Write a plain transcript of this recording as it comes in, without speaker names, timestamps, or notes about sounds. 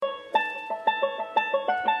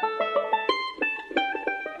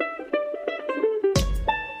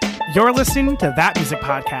You're listening to That Music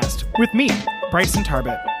Podcast with me, Bryson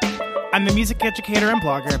Tarbett. I'm the music educator and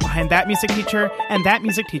blogger behind That Music Teacher and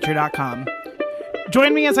ThatMusicTeacher.com.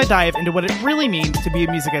 Join me as I dive into what it really means to be a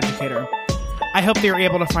music educator. I hope that you're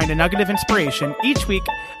able to find a nugget of inspiration each week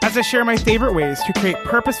as I share my favorite ways to create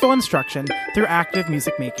purposeful instruction through active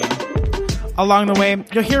music making. Along the way,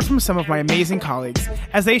 you'll hear from some of my amazing colleagues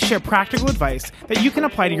as they share practical advice that you can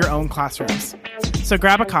apply to your own classrooms. So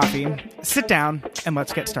grab a coffee, sit down, and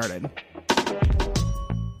let's get started.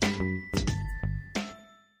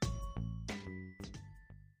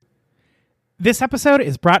 This episode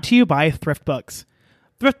is brought to you by Thrift Books.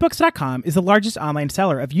 ThriftBooks.com is the largest online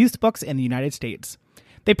seller of used books in the United States.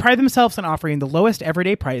 They pride themselves on offering the lowest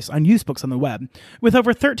everyday price on used books on the web, with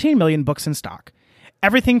over 13 million books in stock.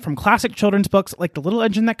 Everything from classic children's books like The Little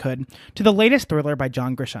Engine That Could to the latest thriller by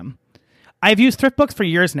John Grisham. I've used Thrift Books for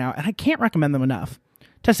years now, and I can't recommend them enough.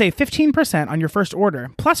 To save 15% on your first order,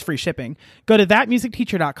 plus free shipping, go to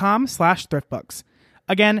thatmusicteacher.com/thriftbooks.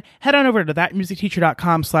 Again, head on over to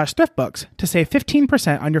thatmusicteacher.com/thriftbooks to save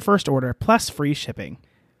 15% on your first order, plus free shipping.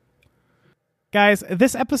 Guys,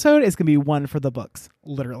 this episode is going to be one for the books,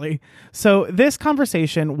 literally. So this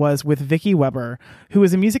conversation was with Vicki Weber, who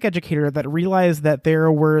is a music educator that realized that there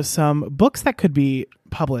were some books that could be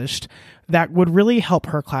published that would really help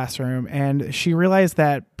her classroom. And she realized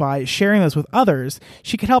that by sharing those with others,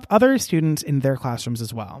 she could help other students in their classrooms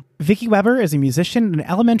as well. Vicki Weber is a musician and an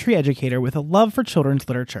elementary educator with a love for children's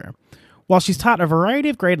literature. While she's taught a variety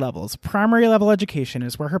of grade levels, primary level education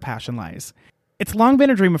is where her passion lies. It's long been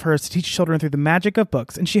a dream of hers to teach children through the magic of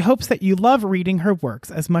books, and she hopes that you love reading her works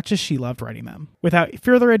as much as she loved writing them. Without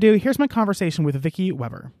further ado, here's my conversation with Vicki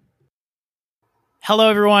Weber. Hello,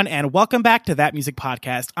 everyone, and welcome back to That Music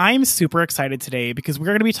Podcast. I'm super excited today because we're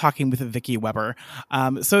going to be talking with Vicki Weber.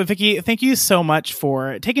 So, Vicki, thank you so much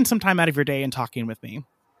for taking some time out of your day and talking with me.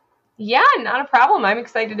 Yeah, not a problem. I'm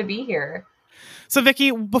excited to be here. So,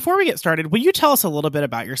 Vicki, before we get started, will you tell us a little bit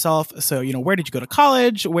about yourself? So, where did you go to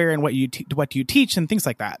college? Where and what do you teach and things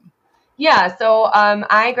like that? Yeah, so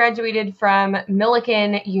I graduated from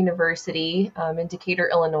Millikan University in Decatur,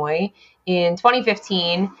 Illinois in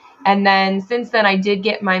 2015. And then since then, I did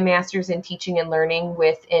get my master's in teaching and learning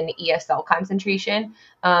with an ESL concentration,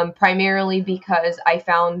 primarily because I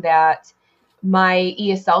found that my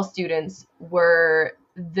ESL students were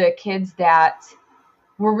the kids that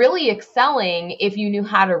were really excelling if you knew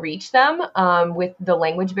how to reach them with the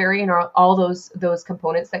language barrier and all those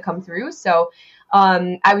components that come through. So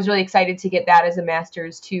I was really excited to get that as a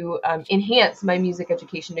master's to enhance my music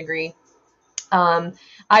education degree.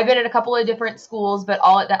 I've been at a couple of different schools, but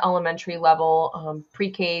all at the elementary level,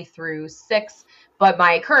 pre-K through 6. But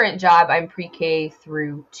my current job, I'm pre-K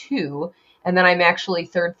through 2. And then I'm actually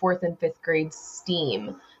 3rd, 4th, and 5th grade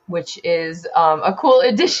STEAM, which is a cool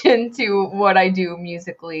addition to what I do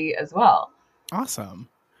musically as well. Awesome.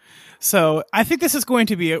 So I think this is going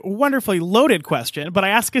to be a wonderfully loaded question, but I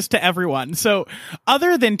ask this to everyone. So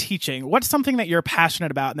other than teaching, what's something that you're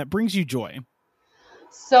passionate about and that brings you joy?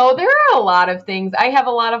 So there are a lot of things. I have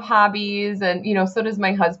a lot of hobbies and, so does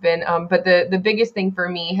my husband. But the biggest thing for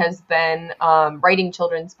me has been writing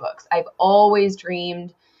children's books. I've always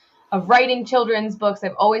dreamed of writing children's books.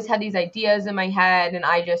 I've always had these ideas in my head, and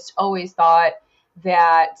I just always thought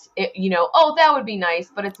that, that would be nice,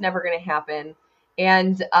 but it's never going to happen.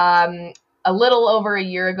 And a little over a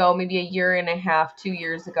year ago, maybe a year and a half, 2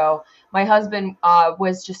 years ago, my husband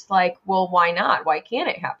was just like, well, why not? Why can't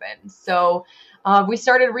it happen? So we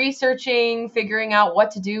started researching, figuring out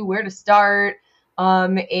what to do, where to start,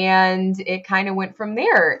 and it kind of went from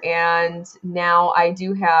there. And now I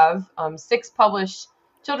do have 6 published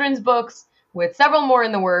children's books with several more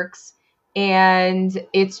in the works. And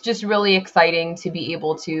it's just really exciting to be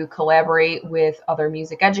able to collaborate with other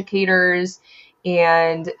music educators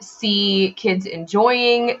and see kids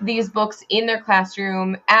enjoying these books in their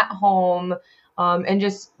classroom, at home, and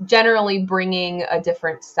just generally bringing a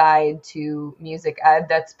different side to music ed.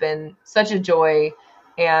 That's been such a joy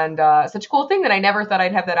and such a cool thing that I never thought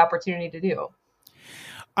I'd have that opportunity to do.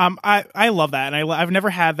 I love that. And I've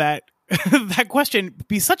never had that that question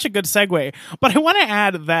be such a good segue, but I want to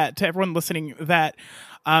add that to everyone listening that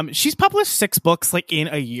she's published 6 books in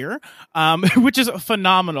a year, which is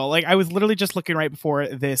phenomenal. I was literally just looking right before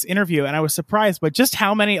this interview and I was surprised by just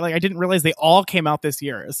how many, I didn't realize they all came out this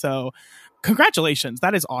year. So congratulations.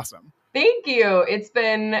 That is awesome. Thank you. It's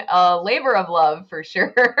been a labor of love for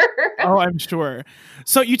sure. Oh, I'm sure.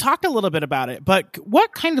 So you talked a little bit about it, but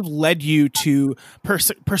what kind of led you to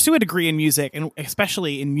pursue a degree in music and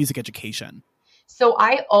especially in music education? So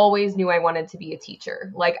I always knew I wanted to be a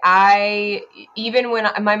teacher. Like even when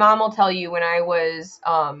my mom will tell you when I was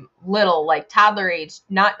little, like toddler age,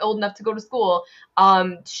 not old enough to go to school,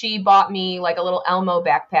 she bought me like a little Elmo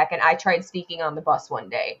backpack, and I tried sneaking on the bus one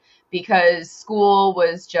day because school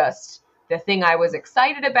was just the thing I was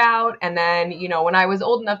excited about. And then, when I was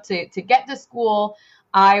old enough to get to school,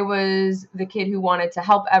 I was the kid who wanted to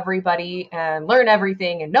help everybody and learn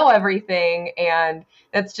everything and know everything. And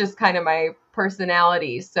that's just kind of my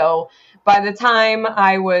personality. So by the time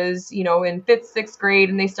I was, in fifth, sixth grade,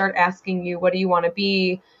 and they start asking you, what do you want to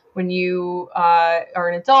be when you are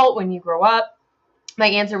an adult, when you grow up? My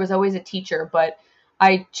answer was always a teacher, but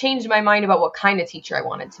I changed my mind about what kind of teacher I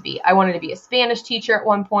wanted to be. I wanted to be a Spanish teacher at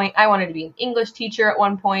one point. I wanted to be an English teacher at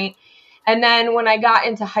one point. And then when I got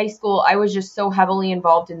into high school, I was just so heavily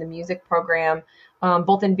involved in the music program,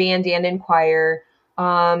 both in band and in choir,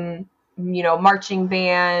 marching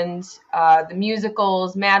band, the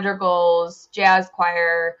musicals, madrigals, jazz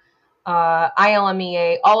choir,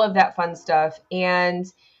 ILMEA, all of that fun stuff. And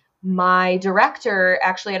my director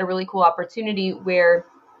actually had a really cool opportunity where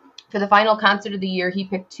for the final concert of the year, he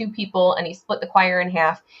picked two people and he split the choir in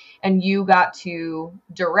half, and you got to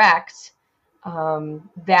direct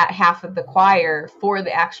that half of the choir for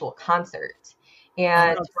the actual concert.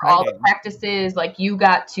 And for all the practices, like you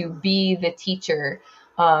got to be the teacher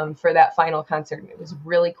for that final concert. It was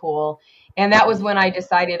really cool. And that was when I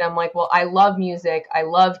decided, I'm like, well, I love music. I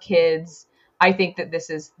love kids. I think that this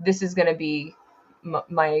is going to be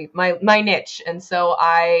my niche. And so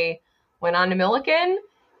I went on to Millikan,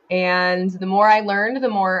 and the more I learned, the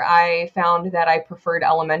more I found that I preferred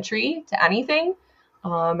elementary to anything.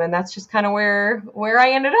 And that's just kind of where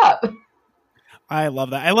I ended up. I love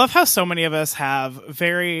that. I love how so many of us have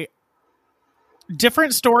very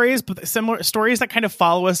different stories, but similar stories that kind of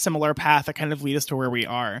follow a similar path that kind of lead us to where we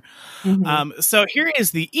are. Mm-hmm. So here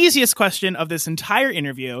is the easiest question of this entire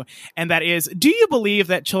interview. And that is, do you believe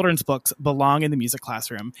that children's books belong in the music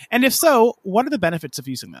classroom? And if so, what are the benefits of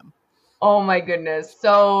using them? Oh my goodness.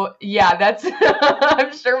 So yeah, that's,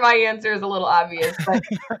 I'm sure my answer is a little obvious, but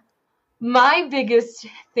my biggest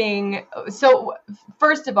thing. So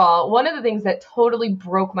first of all, one of the things that totally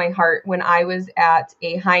broke my heart when I was at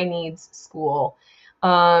a high needs school,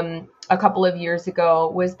 a couple of years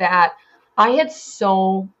ago, was that I had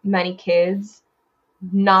so many kids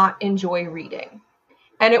not enjoy reading.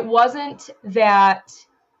 And it wasn't that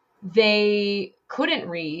they couldn't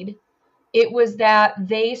read. It was that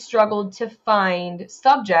they struggled to find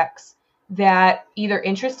subjects that either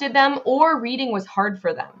interested them or reading was hard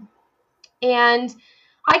for them. And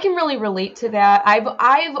I can really relate to that.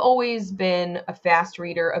 I've always been a fast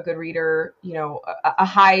reader, a good reader, a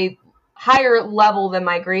higher level than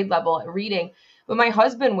my grade level at reading. But my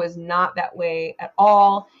husband was not that way at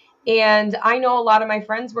all. And I know a lot of my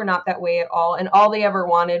friends were not that way at all. And all they ever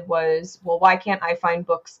wanted was, well, why can't I find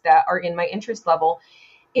books that are in my interest level?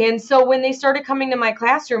 And so when they started coming to my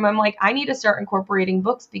classroom, I'm like, I need to start incorporating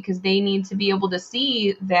books because they need to be able to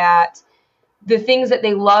see that the things that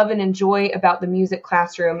they love and enjoy about the music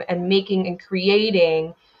classroom and making and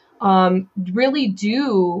creating really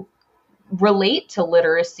do relate to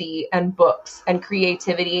literacy and books and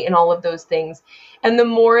creativity and all of those things. And the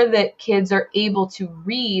more that kids are able to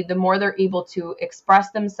read, the more they're able to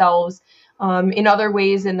express themselves in other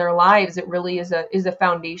ways in their lives. It really is a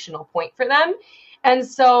foundational point for them. And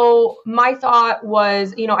so my thought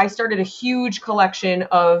was, I started a huge collection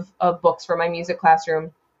of books for my music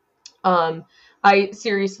classroom. I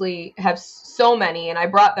seriously have so many, and I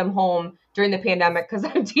brought them home during the pandemic because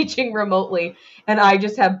I'm teaching remotely, and I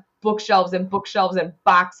just have bookshelves and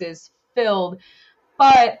boxes filled.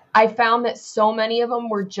 But I found that so many of them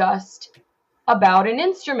were just about an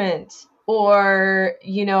instrument or,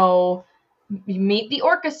 meet the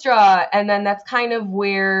orchestra. And then that's kind of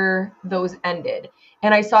where those ended.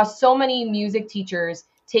 And I saw so many music teachers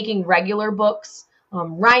taking regular books,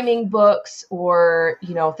 rhyming books, or,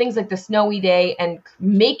 things like The Snowy Day, and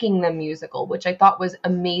making them musical, which I thought was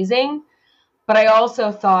amazing. But I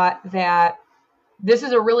also thought that this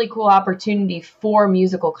is a really cool opportunity for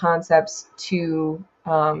musical concepts to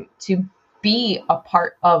be a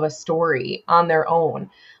part of a story on their own.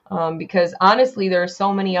 Because honestly, there are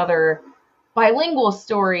so many other bilingual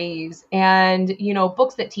stories and,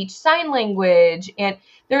 books that teach sign language. And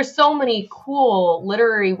there's so many cool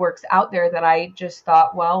literary works out there that I just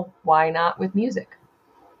thought, well, why not with music?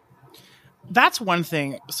 That's one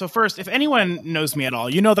thing. So first, if anyone knows me at all,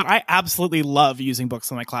 you know that I absolutely love using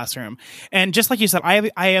books in my classroom. And just like you said,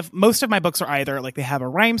 I have most of my books are either like they have a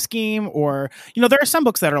rhyme scheme, or there are some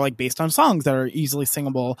books that are like based on songs that are easily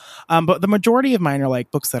singable. But the majority of mine are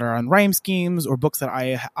like books that are on rhyme schemes, or books that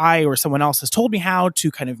I or someone else has told me how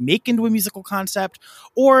to kind of make into a musical concept,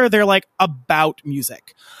 or they're like about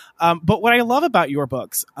music. But what I love about your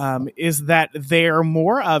books is that they're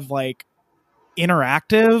more of like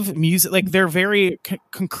interactive music. Like they're very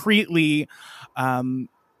concretely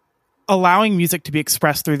allowing music to be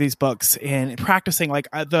expressed through these books, and practicing. Like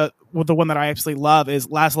the one that I absolutely love is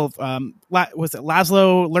Laszlo. Was it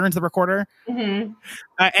Laszlo Learns the Recorder? Mm-hmm.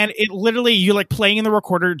 And it literally, you like playing in the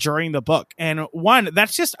recorder during the book. And one,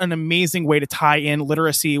 that's just an amazing way to tie in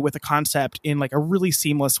literacy with a concept in like a really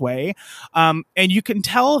seamless way. And you can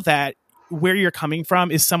tell that where you're coming from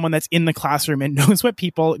is someone that's in the classroom and knows what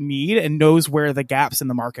people need and knows where the gaps in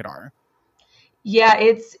the market are. Yeah,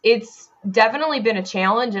 it's definitely been a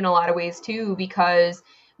challenge in a lot of ways too, because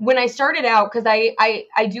when I started out, because I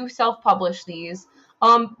do self-publish these.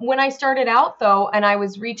 When I started out though, and I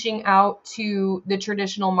was reaching out to the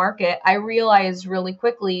traditional market, I realized really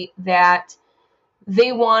quickly that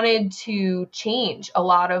they wanted to change a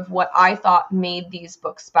lot of what I thought made these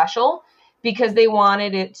books special, because they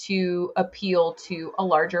wanted it to appeal to a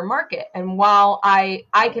larger market. And while I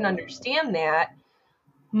can understand that,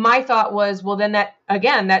 my thought was, well, then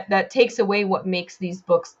that takes away what makes these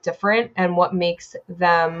books different and what makes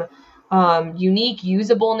them unique,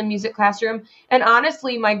 usable in the music classroom. And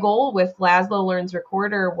honestly, my goal with Laszlo Learns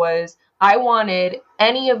Recorder was I wanted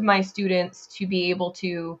any of my students to be able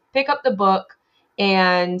to pick up the book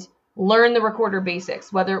and learn the recorder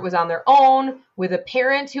basics, whether it was on their own, with a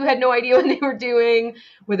parent who had no idea what they were doing,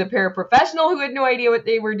 with a paraprofessional who had no idea what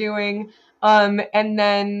they were doing, and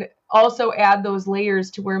then also add those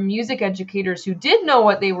layers to where music educators who did know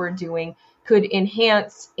what they were doing could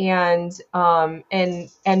enhance and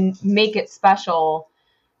make it special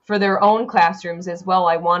for their own classrooms as well.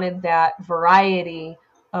 I wanted that variety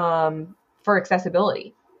for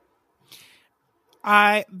accessibility.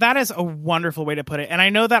 That is a wonderful way to put it. And I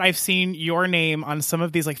know that I've seen your name on some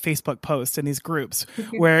of these like Facebook posts in these groups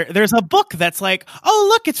where there's a book that's like, oh,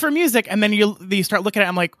 look, it's for music. And then you start looking at it,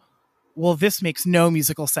 I'm like, well, this makes no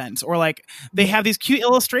musical sense. Or like they have these cute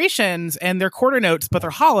illustrations and they're quarter notes, but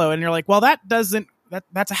they're hollow. And you're like, well, that's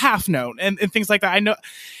a half note and things like that. I know.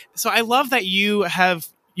 So I love that you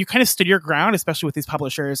kind of stood your ground, especially with these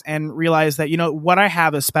publishers, and realized that, what I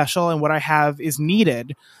have is special and what I have is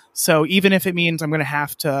needed. So even if it means I'm going to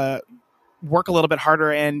have to work a little bit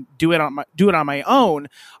harder and do it on my own,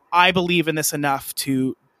 I believe in this enough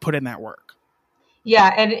to put in that work.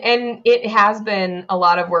 Yeah, and it has been a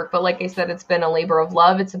lot of work, but like I said, it's been a labor of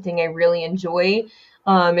love. It's something I really enjoy.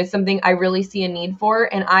 It's something I really see a need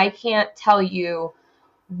for, and I can't tell you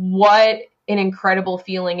what an incredible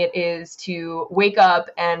feeling it is to wake up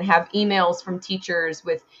and have emails from teachers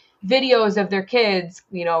with videos of their kids,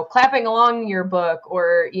 clapping along your book,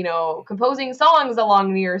 or, composing songs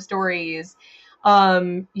along your stories.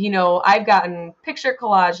 I've gotten picture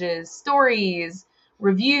collages, stories,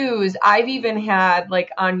 reviews. I've even had like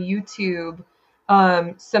on YouTube,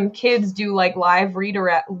 some kids do like live read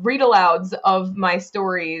alouds of my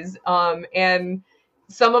stories. And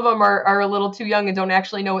some of them are a little too young and don't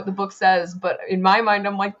actually know what the book says. But in my mind,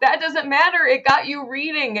 I'm like, that doesn't matter. It got you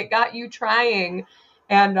reading. It got you trying.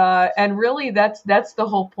 And really that's the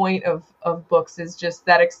whole point of books, is just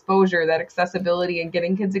that exposure, that accessibility, and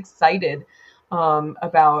getting kids excited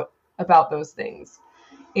about those things.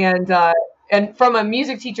 And from a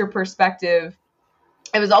music teacher perspective,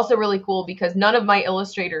 it was also really cool because none of my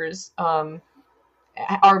illustrators are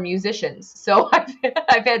musicians. So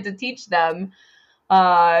I've had to teach them,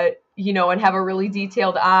 and have a really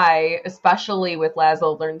detailed eye, especially with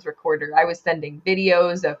Laszlo Learns Recorder. I was sending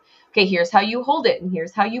videos of, okay, here's how you hold it, and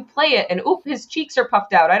here's how you play it, and oop, his cheeks are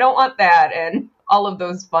puffed out. I don't want that, and all of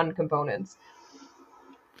those fun components.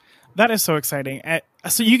 That is so exciting.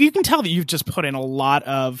 So you can tell that you've just put in a lot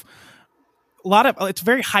of, it's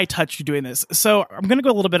very high touch you're doing this. So I'm going to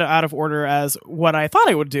go a little bit out of order as what I thought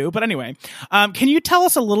I would do. But anyway, can you tell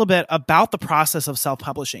us a little bit about the process of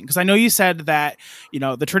self-publishing? Because I know you said that,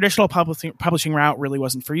 the traditional publishing route really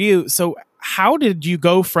wasn't for you. So how did you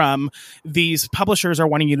go from these publishers are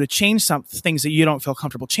wanting you to change some things that you don't feel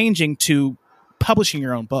comfortable changing to publishing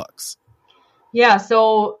your own books? Yeah.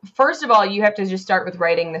 So first of all, you have to just start with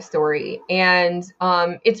writing the story. And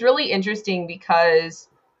it's really interesting because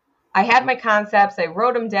I had my concepts, I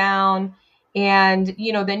wrote them down, And,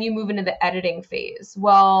 then you move into the editing phase.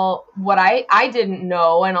 Well, what I didn't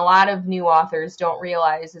know, and a lot of new authors don't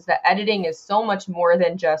realize, is that editing is so much more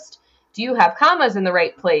than just, do you have commas in the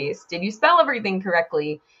right place? Did you spell everything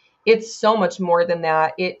correctly? It's so much more than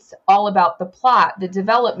that. It's all about the plot, the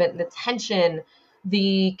development, the tension,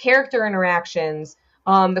 the character interactions,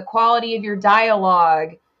 the quality of your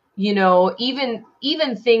dialogue, even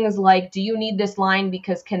things like, do you need this line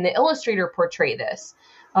because can the illustrator portray this?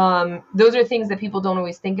 Those are things that people don't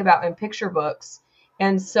always think about in picture books.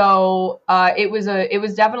 And so it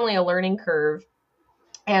was definitely a learning curve.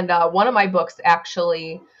 And one of my books,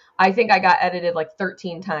 actually, I think I got edited like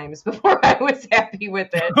 13 times before I was happy with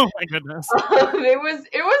it. Oh my goodness. It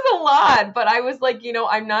was a lot, but I was like,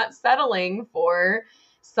 I'm not settling for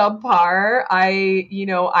subpar.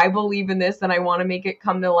 I believe in this and I want to make it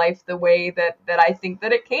come to life the way that I think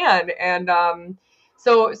that it can. And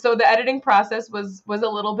so the editing process was a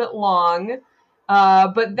little bit long.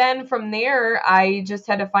 But then from there, I just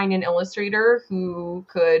had to find an illustrator who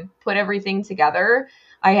could put everything together.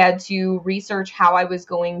 I had to research how I was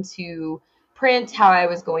going to print, how I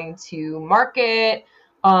was going to market,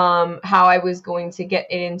 how I was going to get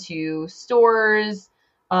it into stores.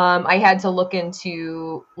 I had to look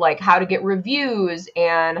into like how to get reviews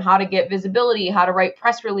and how to get visibility, how to write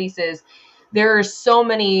press releases. There are so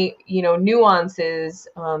many, nuances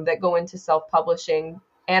that go into self-publishing.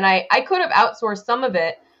 And I could have outsourced some of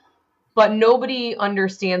it, but nobody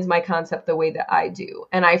understands my concept the way that I do.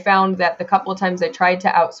 And I found that the couple of times I tried to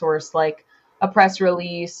outsource like a press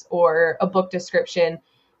release or a book description,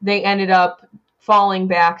 they ended up falling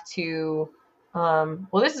back to,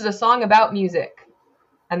 this is a song about music.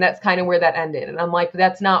 And that's kind of where that ended. And I'm like,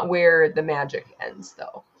 that's not where the magic ends,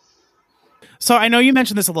 though. So I know you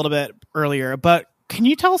mentioned this a little bit earlier, but can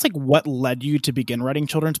you tell us like what led you to begin writing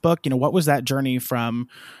children's book? What was that journey from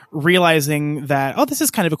realizing that, oh, this is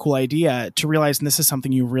kind of a cool idea, to realizing this is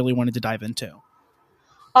something you really wanted to dive into?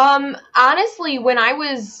 Honestly, when I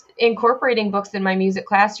was incorporating books in my music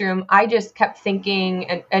classroom, I just kept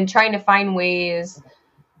thinking and trying to find ways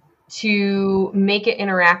to make it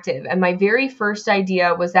interactive. And my very first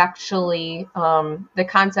idea was actually the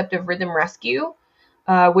concept of Rhythm Rescue,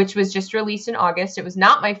 which was just released in August. It was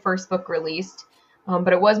not my first book released,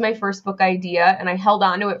 but it was my first book idea. And I held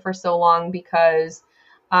on to it for so long because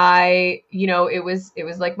it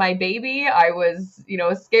was like my baby. I was,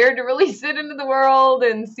 scared to release it into the world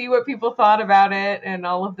and see what people thought about it and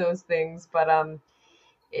all of those things. But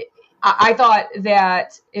I thought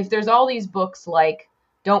that if there's all these books like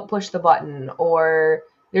Don't Push the Button, or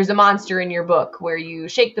there's a monster in your book where you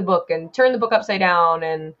shake the book and turn the book upside down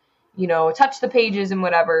and, touch the pages and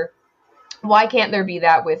whatever, why can't there be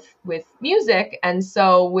that with music? And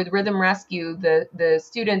so with Rhythm Rescue, the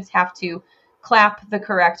students have to clap the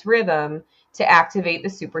correct rhythm to activate the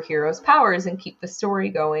superhero's powers and keep the story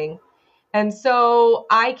going. And so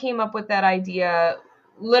I came up with that idea.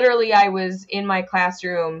 Literally, I was in my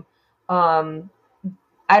classroom.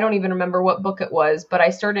 I don't even remember what book it was, but I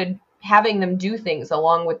started having them do things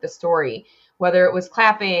along with the story, whether it was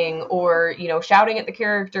clapping or, shouting at the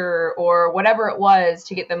character or whatever it was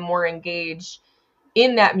to get them more engaged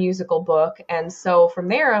in that musical book. And so from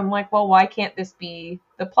there, I'm like, well, why can't this be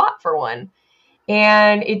the plot for one?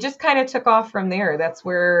 And it just kind of took off from there. That's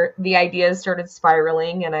where the ideas started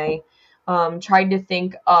spiraling. And I tried to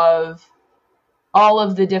think of all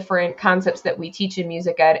of the different concepts that we teach in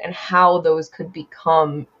music ed and how those could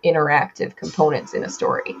become interactive components in a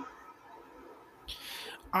story.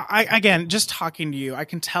 Again, just talking to you, I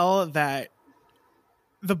can tell that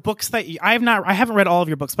the books that I haven't read all of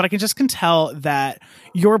your books, but I can tell that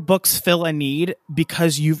your books fill a need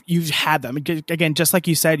because you've had them. Again, just like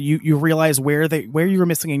you said, you realize where you were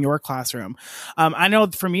missing in your classroom. I know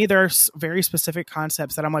for me, there are very specific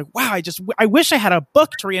concepts that I'm like, wow, I wish I had a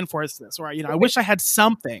book to reinforce this, or, I wish I had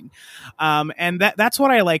something. And that's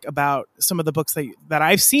what I like about some of the books that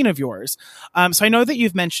I've seen of yours. So I know that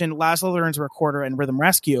you've mentioned Laszlo Learns Recorder and Rhythm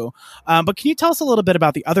Rescue, but can you tell us a little bit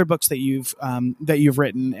about the other books that you've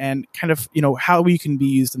written and kind of, how you can be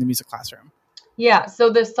used in the music classroom? Yeah, so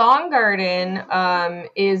the Song Garden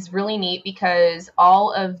is really neat because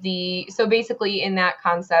so basically in that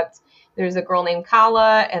concept, there's a girl named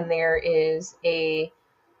Kala and there is a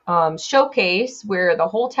showcase where the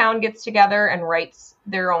whole town gets together and writes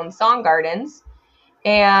their own song gardens,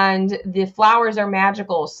 and the flowers are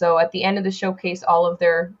magical. So at the end of the showcase, all of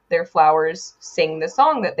their flowers sing the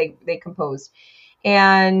song that they composed.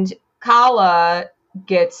 And Kala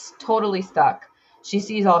gets totally stuck. She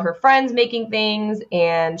sees all her friends making things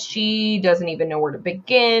and she doesn't even know where to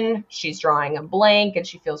begin. She's drawing a blank and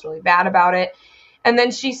she feels really bad about it. And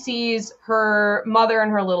then she sees her mother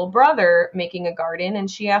and her little brother making a garden, and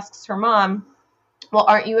she asks her mom, well,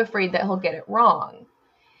 aren't you afraid that he'll get it wrong?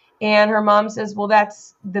 And her mom says, well,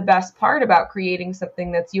 that's the best part about creating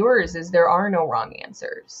something that's yours, is there are no wrong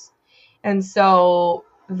answers. And so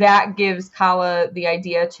that gives Kala the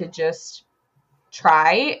idea to just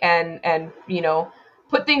try and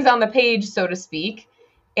put things on the page, so to speak.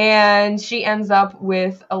 And she ends up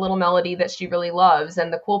with a little melody that she really loves.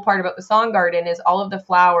 And the cool part about the Song Garden is all of the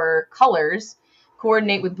flower colors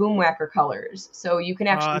coordinate with Boomwhacker colors. So you can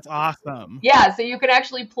actually... Oh, that's awesome. Yeah, so you can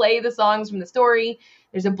actually play the songs from the story.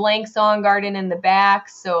 There's a blank Song Garden in the back,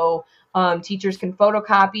 so teachers can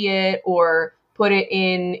photocopy it or put it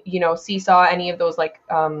in, Seesaw, any of those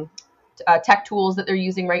tech tools that they're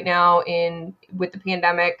using right now with the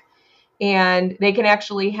pandemic. And they can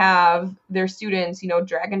actually have their students,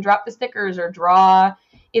 drag and drop the stickers or draw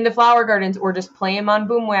in the flower gardens or just play them on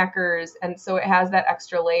Boomwhackers. And so it has that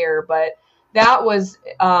extra layer. But that was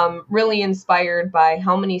really inspired by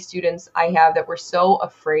how many students I have that were so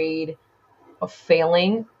afraid of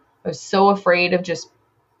failing. I was so afraid of just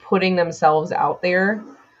putting themselves out there.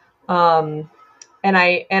 And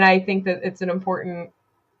I think that it's an important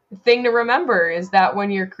thing to remember, is that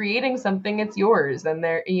when you're creating something, it's yours, and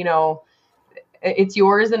it's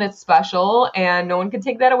yours and it's special, and no one can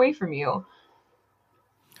take that away from you.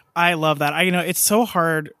 I love that. It's so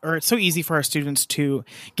hard, or it's so easy for our students to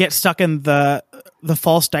get stuck in the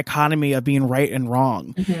false dichotomy of being right and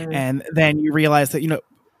wrong. Mm-hmm. And then you realize that,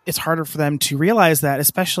 it's harder for them to realize that,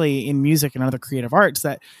 especially in music and other creative arts,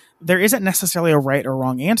 that there isn't necessarily a right or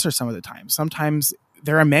wrong answer some of the time. Sometimes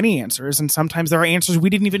there are many answers, and sometimes there are answers we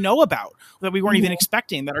didn't even know about, that we weren't even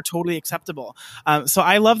expecting, that are totally acceptable. So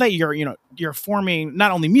I love that you're forming not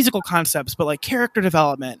only musical concepts, but like character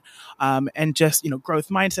development, and just, growth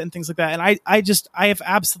mindset and things like that. And I have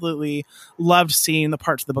absolutely loved seeing the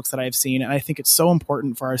parts of the books that I've seen. And I think it's so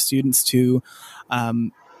important for our students to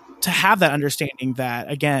have that understanding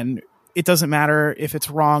that, again, it doesn't matter if it's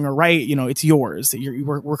wrong or right, it's yours.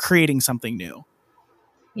 We're creating something new.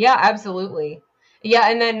 Yeah, absolutely.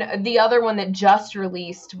 Yeah, and then the other one that just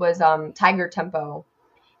released was Tiger Tempo.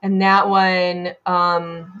 And that one,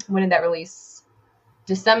 when did that release?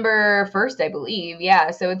 December 1st, I believe.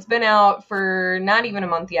 Yeah, so it's been out for not even a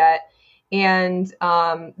month yet. And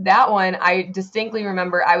that one, I distinctly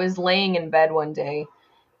remember I was laying in bed one day,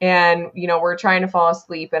 and, we're trying to fall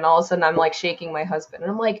asleep, and all of a sudden I'm like shaking my husband,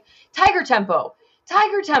 and I'm like, Tiger Tempo.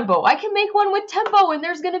 I can make one with tempo, and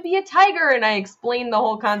there's going to be a tiger. And I explained the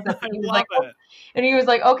whole concept. And he was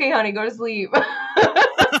like, okay, honey, go to sleep.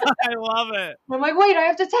 I love it. I'm like, wait, I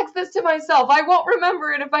have to text this to myself. I won't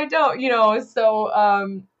remember it if I don't,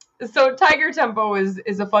 so Tiger Tempo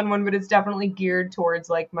is a fun one, but it's definitely geared towards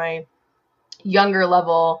like my younger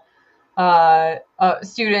level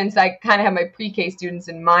students. I kind of have my pre-K students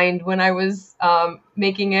in mind when I was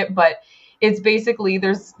making it, but it's basically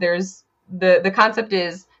the concept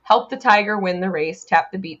is help the tiger win the race,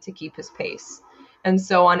 tap the beat to keep his pace. And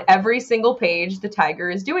so on every single page, the tiger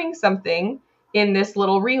is doing something in this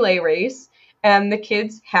little relay race, and the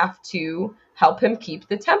kids have to help him keep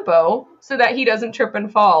the tempo so that he doesn't trip and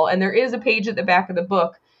fall. And there is a page at the back of the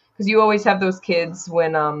book, because you always have those kids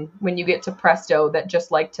when you get to Presto that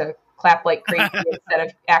just like to clap like crazy instead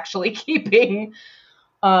of actually keeping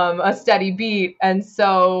a steady beat. And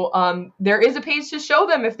so there is a page to show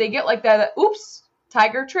them if they get like that, oops,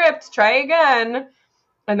 tiger tripped, try again.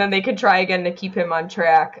 And then they can try again to keep him on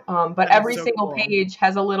track. But every single page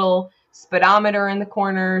has a little speedometer in the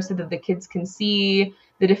corner so that the kids can see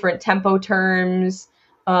the different tempo terms,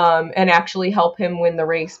 and actually help him win the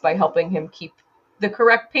race by helping him keep the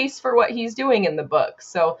correct pace for what he's doing in the book.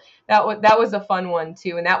 So that was a fun one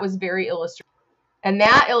too. And that was very illustrative. And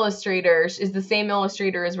that illustrator is the same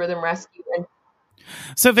illustrator as Rhythm Rescue.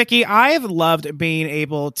 So, Vicki, I've loved being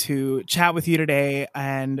able to chat with you today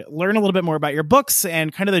and learn a little bit more about your books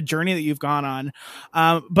and kind of the journey that you've gone on.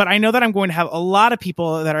 But I know that I'm going to have a lot of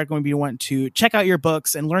people that are going to be wanting to check out your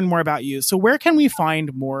books and learn more about you. So where can we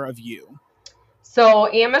find more of you?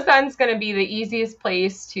 So Amazon's going to be the easiest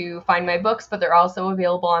place to find my books, but they're also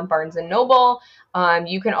available on Barnes & Noble.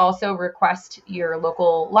 You can also request your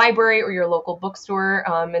local library or your local bookstore,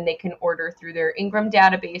 and they can order through their Ingram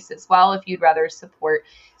database as well if you'd rather support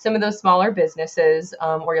some of those smaller businesses,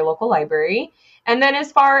 or your local library. And then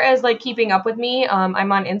as far as like keeping up with me,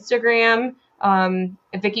 I'm on Instagram,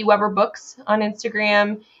 Vicki Weber Books on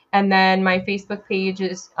Instagram. And then my Facebook page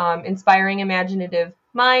is Inspiring Imaginative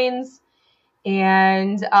Minds.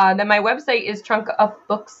 And then my website is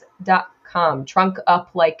trunkupbooks.com. Trunk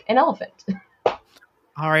up like an elephant.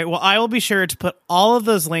 All right. Well, I will be sure to put all of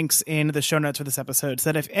those links in the show notes for this episode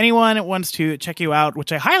so that if anyone wants to check you out,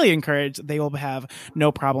 which I highly encourage, they will have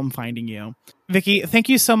no problem finding you. Vicki, thank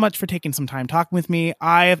you so much for taking some time talking with me.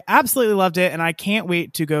 I have absolutely loved it, and I can't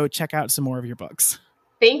wait to go check out some more of your books.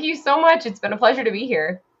 Thank you so much. It's been a pleasure to be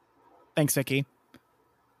here. Thanks, Vicki.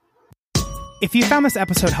 If you found this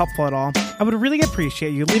episode helpful at all, I would really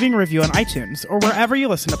appreciate you leaving a review on iTunes or wherever you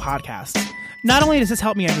listen to podcasts. Not only does this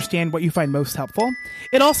help me understand what you find most helpful,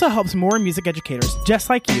 it also helps more music educators just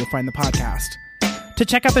like you find the podcast. To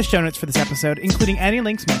check out the show notes for this episode, including any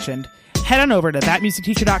links mentioned, head on over to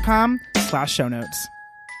thatmusicteacher.com/show notes.